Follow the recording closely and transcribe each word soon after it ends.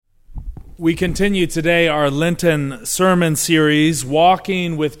We continue today our Lenten sermon series,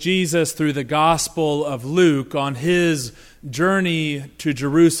 walking with Jesus through the Gospel of Luke on his journey to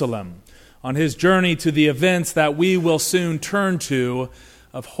Jerusalem, on his journey to the events that we will soon turn to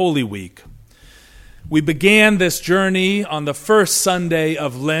of Holy Week. We began this journey on the first Sunday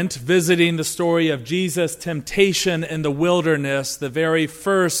of Lent, visiting the story of Jesus' temptation in the wilderness, the very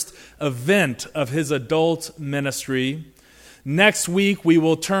first event of his adult ministry. Next week, we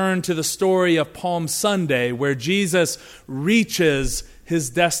will turn to the story of Palm Sunday, where Jesus reaches his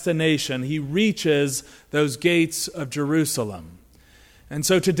destination. He reaches those gates of Jerusalem. And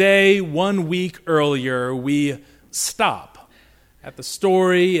so today, 1 week earlier, we stop at the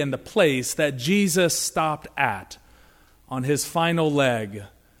story and the place that Jesus stopped at on his final leg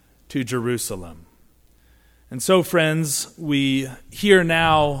to Jerusalem. And so, friends, we hear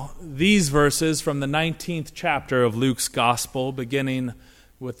now these verses from the 19th chapter of Luke's Gospel, beginning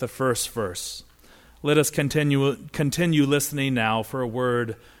with the first verse. Let us continue listening now for a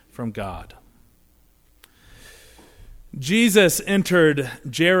word from God. Jesus entered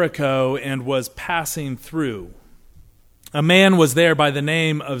Jericho and was passing through. A man was there by the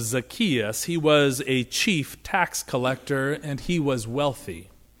name of Zacchaeus. He was a chief tax collector, and he was wealthy.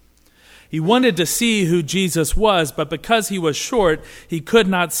 He wanted to see who Jesus was, but because he was short, he could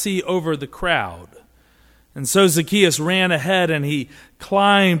not see over the crowd. And so Zacchaeus ran ahead and he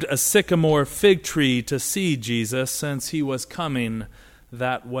climbed a sycamore fig tree to see Jesus, since he was coming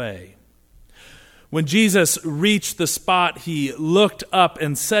that way. When Jesus reached the spot, he looked up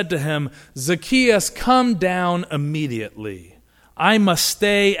and said to him, "Zacchaeus, come down immediately. I must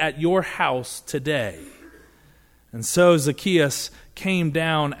stay at your house today." And so Zacchaeus came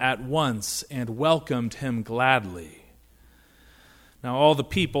down at once and welcomed him gladly. Now all the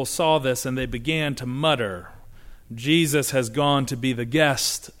people saw this, and they began to mutter, "Jesus has gone to be the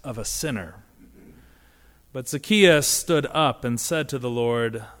guest of a sinner." But Zacchaeus stood up and said to the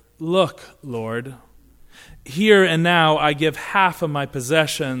Lord, "Look, Lord, here and now I give half of my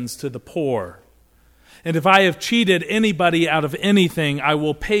possessions to the poor. And if I have cheated anybody out of anything, I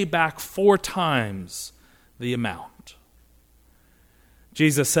will pay back 4 times the amount."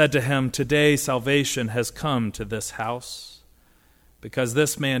 Jesus said to him, "Today salvation has come to this house, because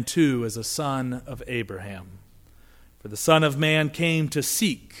this man too is a son of Abraham. For the Son of Man came to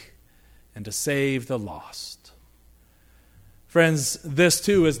seek and to save the lost." Friends, this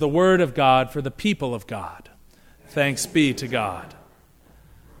too is the word of God for the people of God. Thanks be to God.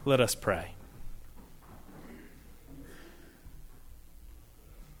 Let us pray.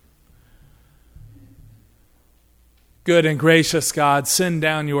 Good and gracious God, send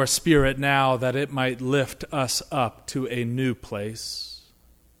down your Spirit now that it might lift us up to a new place,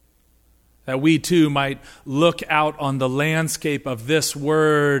 that we too might look out on the landscape of this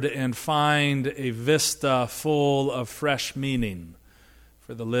word and find a vista full of fresh meaning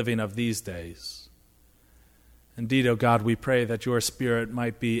for the living of these days. Indeed, O God, we pray that your Spirit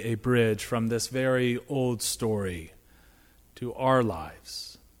might be a bridge from this very old story to our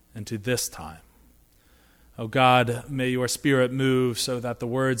lives and to this time. O God, may your Spirit move so that the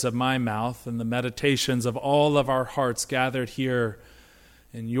words of my mouth and the meditations of all of our hearts gathered here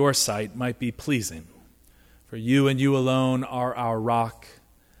in your sight might be pleasing. For you and you alone are our rock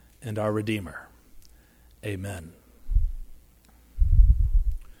and our Redeemer. Amen.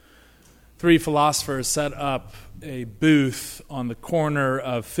 3 philosophers set up a booth on the corner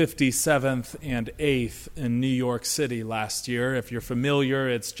of 57th and 8th in New York City last year. If you're familiar,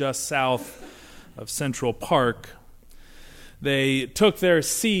 it's just south of Central Park. They took their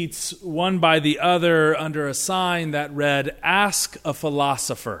seats one by the other under a sign that read, "Ask a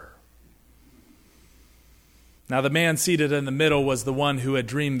philosopher." Now the man seated in the middle was the one who had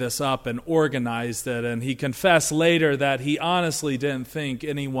dreamed this up and organized it, and he confessed later that he honestly didn't think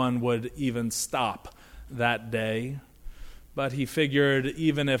anyone would even stop that day. But he figured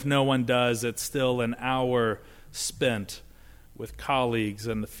even if no one does, it's still an hour spent with colleagues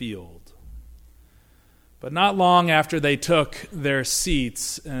in the field. But not long after they took their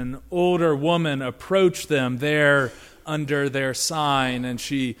seats, an older woman approached them there under their sign, and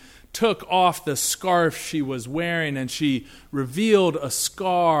she took off the scarf she was wearing, and she revealed a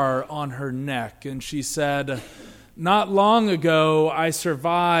scar on her neck. And she said, "Not long ago, I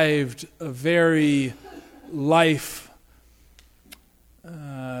survived a very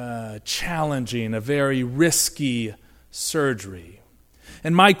challenging, a very risky surgery.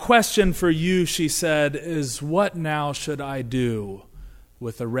 And my question for you," she said, "is what now should I do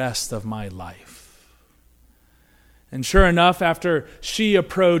with the rest of my life?" And sure enough, after she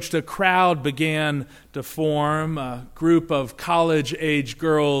approached, a crowd began to form. A group of college-age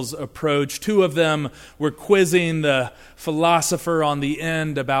girls approached. Two of them were quizzing the philosopher on the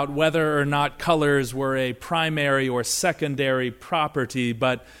end about whether or not colors were a primary or secondary property.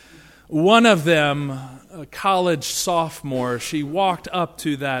 But one of them, a college sophomore, she walked up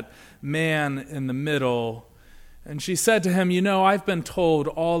to that man in the middle, and she said to him, I've been told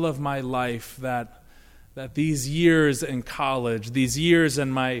all of my life that these years in college, these years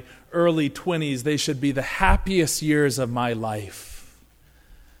in my early 20s, they should be the happiest years of my life.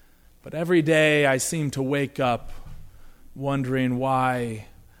 But every day I seem to wake up wondering why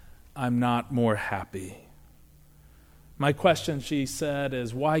I'm not more happy. My question, she said,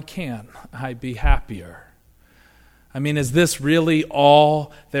 is why can't I be happier? Is this really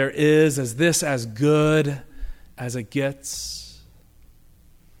all there is? Is this as good as it gets?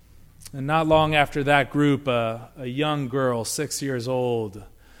 And not long after that group, a young girl, 6 years old,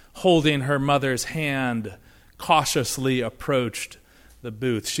 holding her mother's hand, cautiously approached the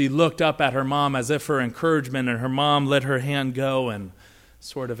booth. She looked up at her mom as if for encouragement, and her mom let her hand go and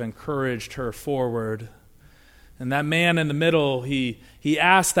sort of encouraged her forward. And that man in the middle, he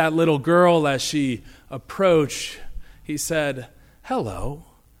asked that little girl as she approached, he said, "Hello,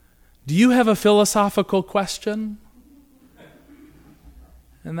 do you have a philosophical question?"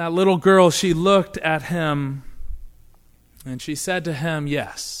 And that little girl, she looked at him and she said to him,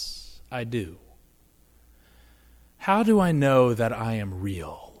 "Yes, I do. How do I know that I am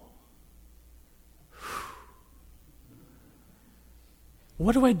real?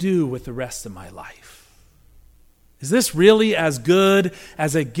 What do I do with the rest of my life? Is this really as good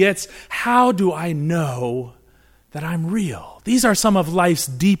as it gets? How do I know that I'm real?" These are some of life's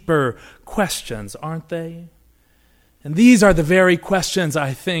deeper questions, aren't they? And these are the very questions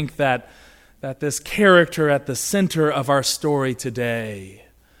I think that this character at the center of our story today,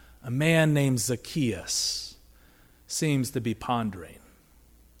 a man named Zacchaeus, seems to be pondering.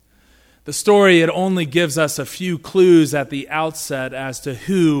 The story, it only gives us a few clues at the outset as to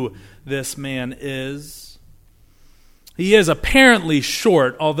who this man is. He is apparently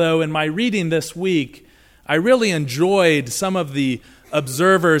short, although in my reading this week, I really enjoyed some of the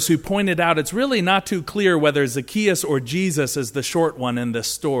observers who pointed out it's really not too clear whether Zacchaeus or Jesus is the short one in this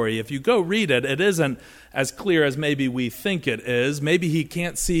story. If you go read it, it isn't as clear as maybe we think it is. Maybe he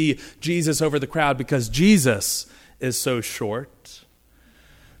can't see Jesus over the crowd because Jesus is so short.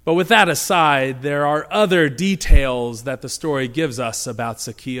 But with that aside, there are other details that the story gives us about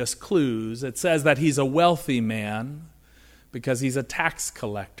Zacchaeus, clues. It says that he's a wealthy man because he's a tax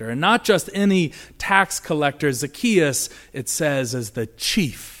collector. And not just any tax collector. Zacchaeus, it says, is the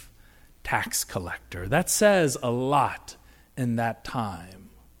chief tax collector. That says a lot in that time.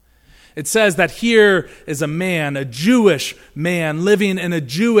 It says that here is a man, a Jewish man, living in a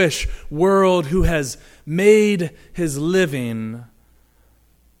Jewish world who has made his living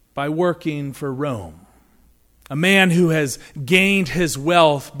by working for Rome. A man who has gained his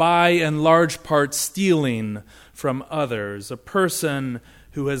wealth by, in large part, stealing from others. A person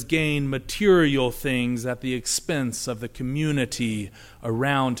who has gained material things at the expense of the community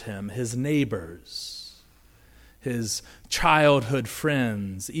around him, his neighbors, his childhood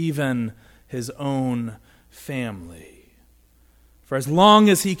friends, even his own family. For as long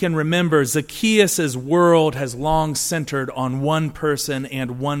as he can remember, Zacchaeus' world has long centered on one person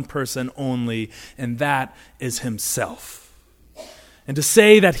and one person only, and that is himself. And to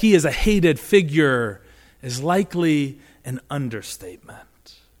say that he is a hated figure is likely an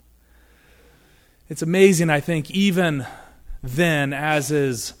understatement. It's amazing, I think, even then, as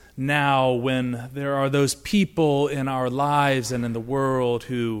is now, when there are those people in our lives and in the world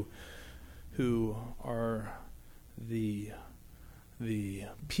who are the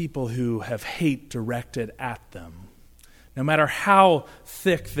people who have hate directed at them. No matter how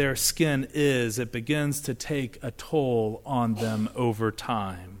thick their skin is, it begins to take a toll on them over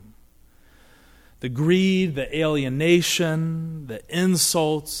time. The greed, the alienation, the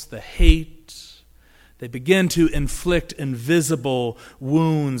insults, the hate, they begin to inflict invisible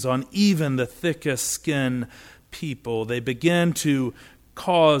wounds on even the thickest skin people. They begin to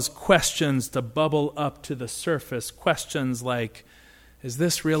cause questions to bubble up to the surface. Questions like, is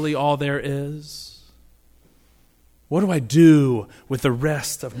this really all there is? What do I do with the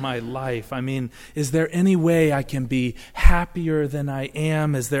rest of my life? Is there any way I can be happier than I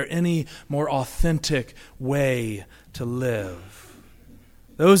am? Is there any more authentic way to live?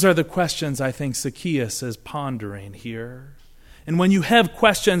 Those are the questions I think Zacchaeus is pondering here. And when you have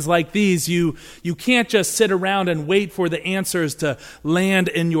questions like these, you can't just sit around and wait for the answers to land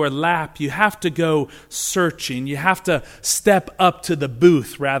in your lap. You have to go searching. You have to step up to the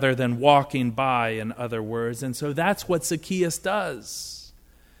booth rather than walking by, in other words. And so that's what Zacchaeus does.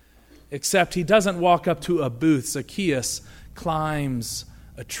 Except he doesn't walk up to a booth. Zacchaeus climbs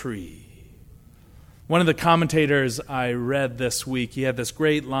a tree. One of the commentators I read this week, he had this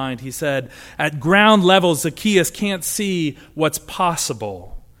great line. He said, at ground level, Zacchaeus can't see what's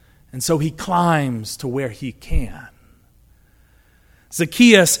possible, and so he climbs to where he can.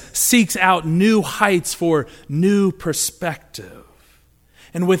 Zacchaeus seeks out new heights for new perspective.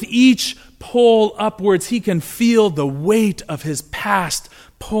 And with each pull upwards, he can feel the weight of his past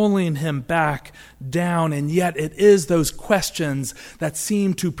pulling him back down. And yet it is those questions that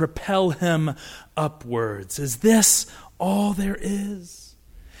seem to propel him upwards. Is this all there is?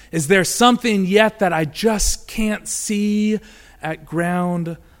 Is there something yet that I just can't see at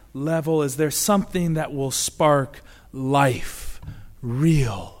ground level? Is there something that will spark life,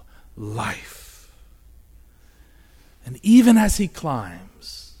 real life? And even as he climbs,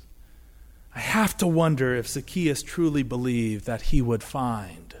 I have to wonder if Zacchaeus truly believed that he would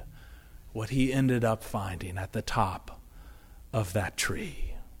find what he ended up finding at the top of that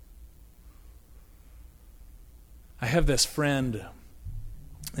tree. I have this friend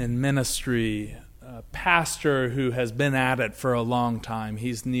in ministry, a pastor who has been at it for a long time.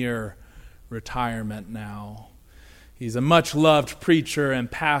 He's near retirement now. He's a much-loved preacher and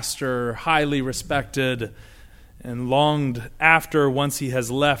pastor, highly respected, and longed after once he has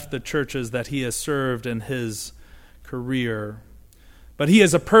left the churches that he has served in his career. But he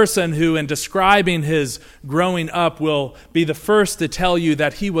is a person who, in describing his growing up, will be the first to tell you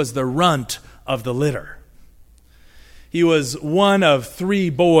that he was the runt of the litter. He was one of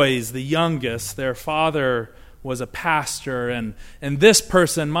 3 boys, the youngest. Their father was a pastor, and this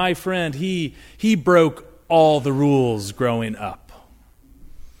person, my friend, he broke all the rules growing up.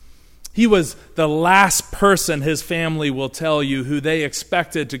 He was the last person, his family will tell you, who they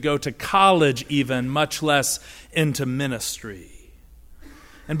expected to go to college even, much less into ministry.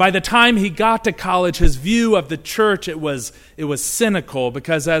 And by the time he got to college, his view of the church, it was cynical,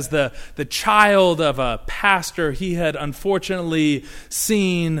 because as the child of a pastor, he had unfortunately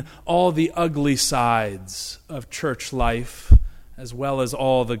seen all the ugly sides of church life, as well as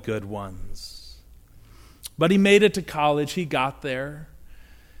all the good ones. But he made it to college. He got there.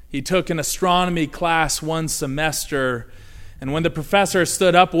 He took an astronomy class one semester, and when the professor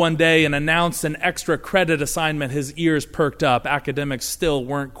stood up one day and announced an extra credit assignment, his ears perked up. Academics still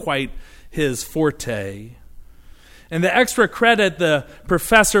weren't quite his forte. And the extra credit the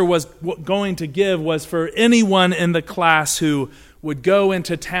professor was going to give was for anyone in the class who would go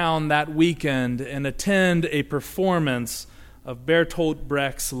into town that weekend and attend a performance of Bertolt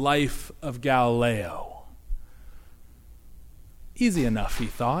Brecht's Life of Galileo. Easy enough, he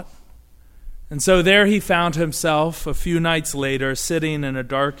thought. And so there he found himself a few nights later sitting in a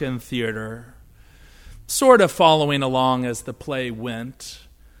darkened theater, sort of following along as the play went,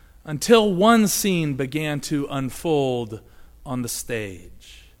 until one scene began to unfold on the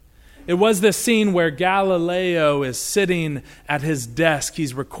stage. It was this scene where Galileo is sitting at his desk.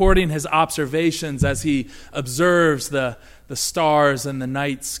 He's recording his observations as he observes the stars in the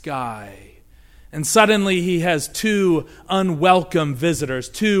night sky. And suddenly he has 2 unwelcome visitors,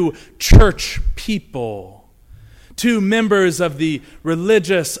 2 church people, 2 members of the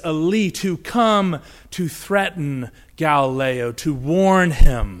religious elite who come to threaten Galileo, to warn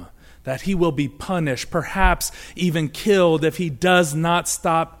him that he will be punished, perhaps even killed, if he does not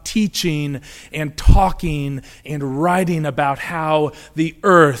stop teaching and talking and writing about how the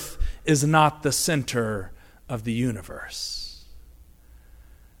earth is not the center of the universe.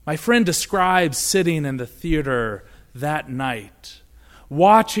 My friend describes sitting in the theater that night,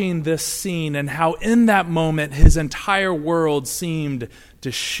 watching this scene, and how in that moment his entire world seemed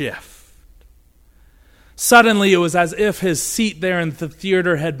to shift. Suddenly it was as if his seat there in the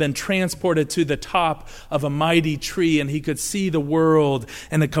theater had been transported to the top of a mighty tree, and he could see the world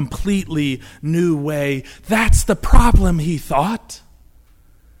in a completely new way. That's the problem, he thought.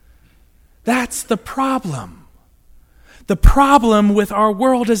 That's the problem. The problem with our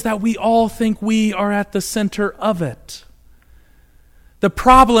world is that we all think we are at the center of it. The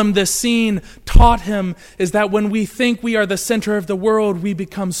problem this scene taught him is that when we think we are the center of the world, we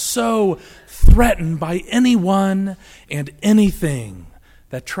become so threatened by anyone and anything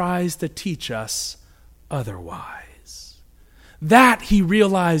that tries to teach us otherwise. That, he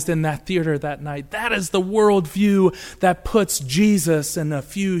realized in that theater that night, that is the worldview that puts Jesus in a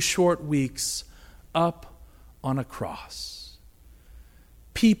few short weeks up on a cross.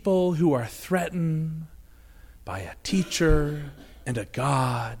 People who are threatened by a teacher and a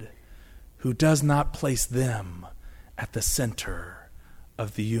God who does not place them at the center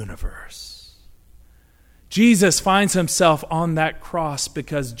of the universe. Jesus finds himself on that cross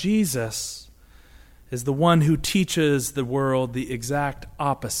because Jesus is the one who teaches the world the exact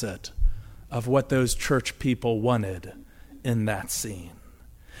opposite of what those church people wanted in that scene.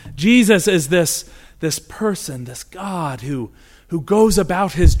 Jesus is this person, this God who goes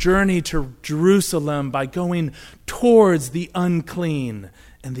about his journey to Jerusalem by going towards the unclean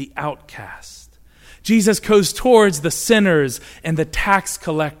and the outcast. Jesus goes towards the sinners and the tax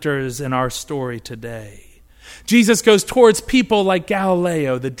collectors in our story today. Jesus goes towards people like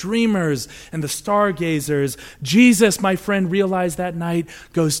Galileo, the dreamers and the stargazers. Jesus, my friend, realized that night,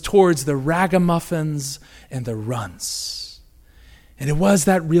 goes towards the ragamuffins and the runts. And it was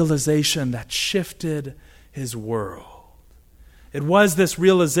that realization that shifted his world. It was this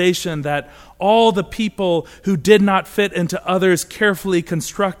realization that all the people who did not fit into others' carefully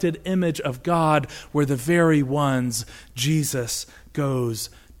constructed image of God were the very ones Jesus goes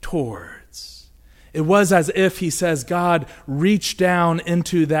towards. It was as if, he says, God reached down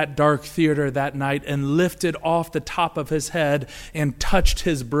into that dark theater that night and lifted off the top of his head and touched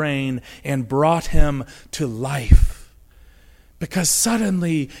his brain and brought him to life. Because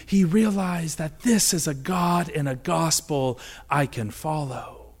suddenly he realized that this is a God and a gospel I can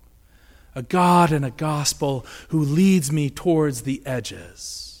follow. A God and a gospel who leads me towards the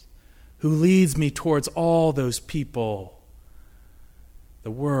edges, who leads me towards all those people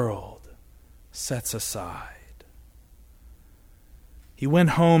the world sets aside. He went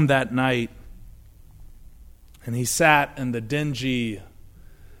home that night and he sat in the dingy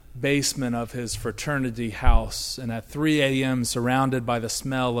basement of his fraternity house, and at 3 a.m., surrounded by the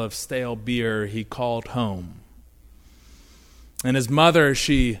smell of stale beer, he called home. And his mother,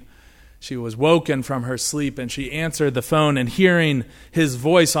 she was woken from her sleep, and she answered the phone, and hearing his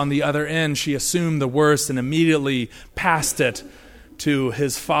voice on the other end, she assumed the worst and immediately passed it to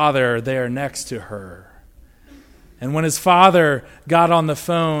his father there next to her. And when his father got on the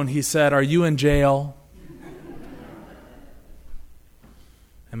phone, he said, "Are you in jail?"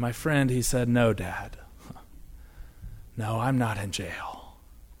 And my friend, he said, "No, Dad. No, I'm not in jail.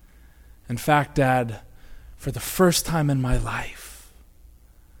 In fact, Dad, for the first time in my life,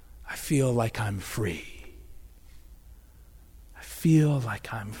 I feel like I'm free. I feel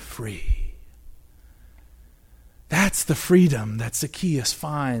like I'm free." That's the freedom that Zacchaeus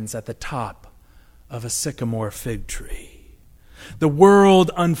finds at the top of a sycamore fig tree. The world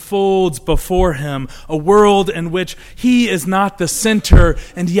unfolds before him, a world in which he is not the center,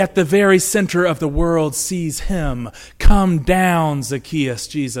 and yet the very center of the world sees him. "Come down, Zacchaeus,"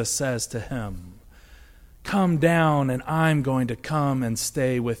 Jesus says to him. "Come down, and I'm going to come and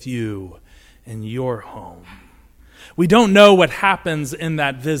stay with you in your home." We don't know what happens in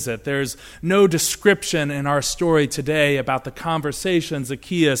that visit. There's no description in our story today about the conversation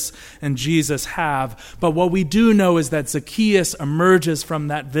Zacchaeus and Jesus have. But what we do know is that Zacchaeus emerges from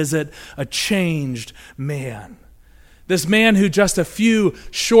that visit a changed man. This man who just a few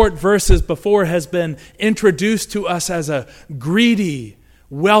short verses before has been introduced to us as a greedy,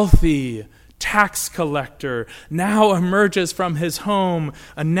 wealthy tax collector now emerges from his home,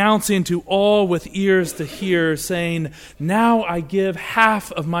 announcing to all with ears to hear, saying, "Now I give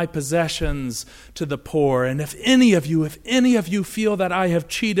half of my possessions to the poor, and if any of you feel that I have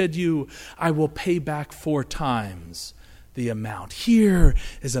cheated you, I will pay back 4 times the amount." Here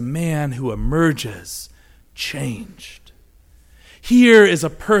is a man who emerges changed. Here is a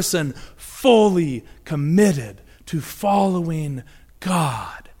person fully committed to following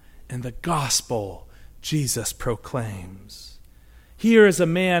God and the gospel Jesus proclaims. Here is a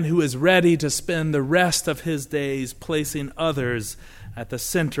man who is ready to spend the rest of his days placing others at the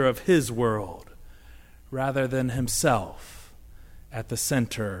center of his world, rather than himself at the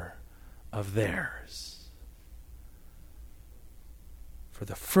center of theirs. For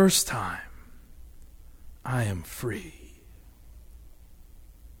the first time, I am free.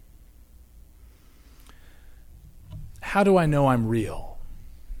 How do I know I'm real?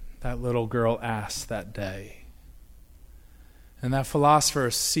 That little girl asked that day. And that philosopher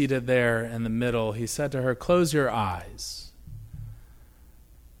seated there in the middle, he said to her, "Close your eyes.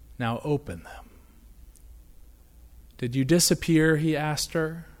 Now open them." "Did you disappear?" he asked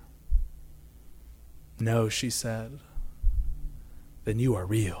her. "No," she said. "Then you are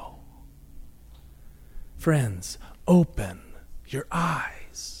real." Friends, open your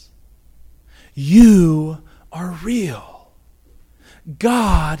eyes. You are real.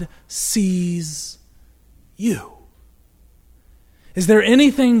 God sees you. Is there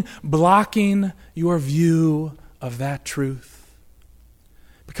anything blocking your view of that truth?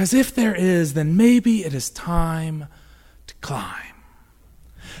 Because if there is, then maybe it is time to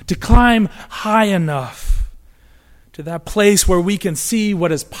climb high enough to that place where we can see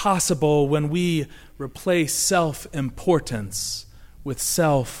what is possible when we replace self-importance with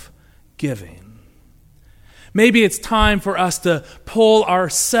self-giving. Maybe it's time for us to pull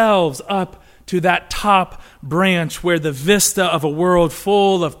ourselves up to that top branch where the vista of a world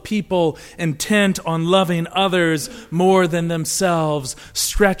full of people intent on loving others more than themselves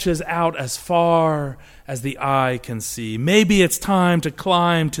stretches out as far as the eye can see. Maybe it's time to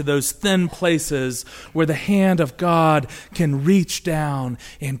climb to those thin places where the hand of God can reach down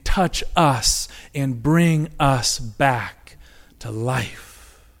and touch us and bring us back to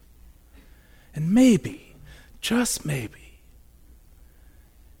life. And maybe, just maybe,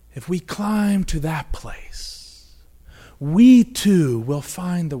 if we climb to that place, we too will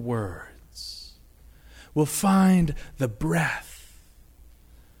find the words, will find the breath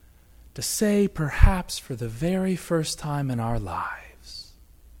to say, perhaps for the very first time in our lives,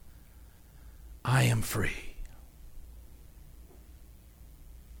 I am free.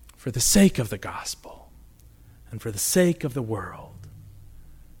 For the sake of the gospel and for the sake of the world,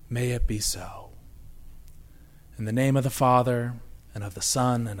 may it be so. In the name of the Father, and of the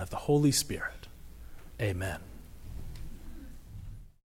Son, and of the Holy Spirit. Amen.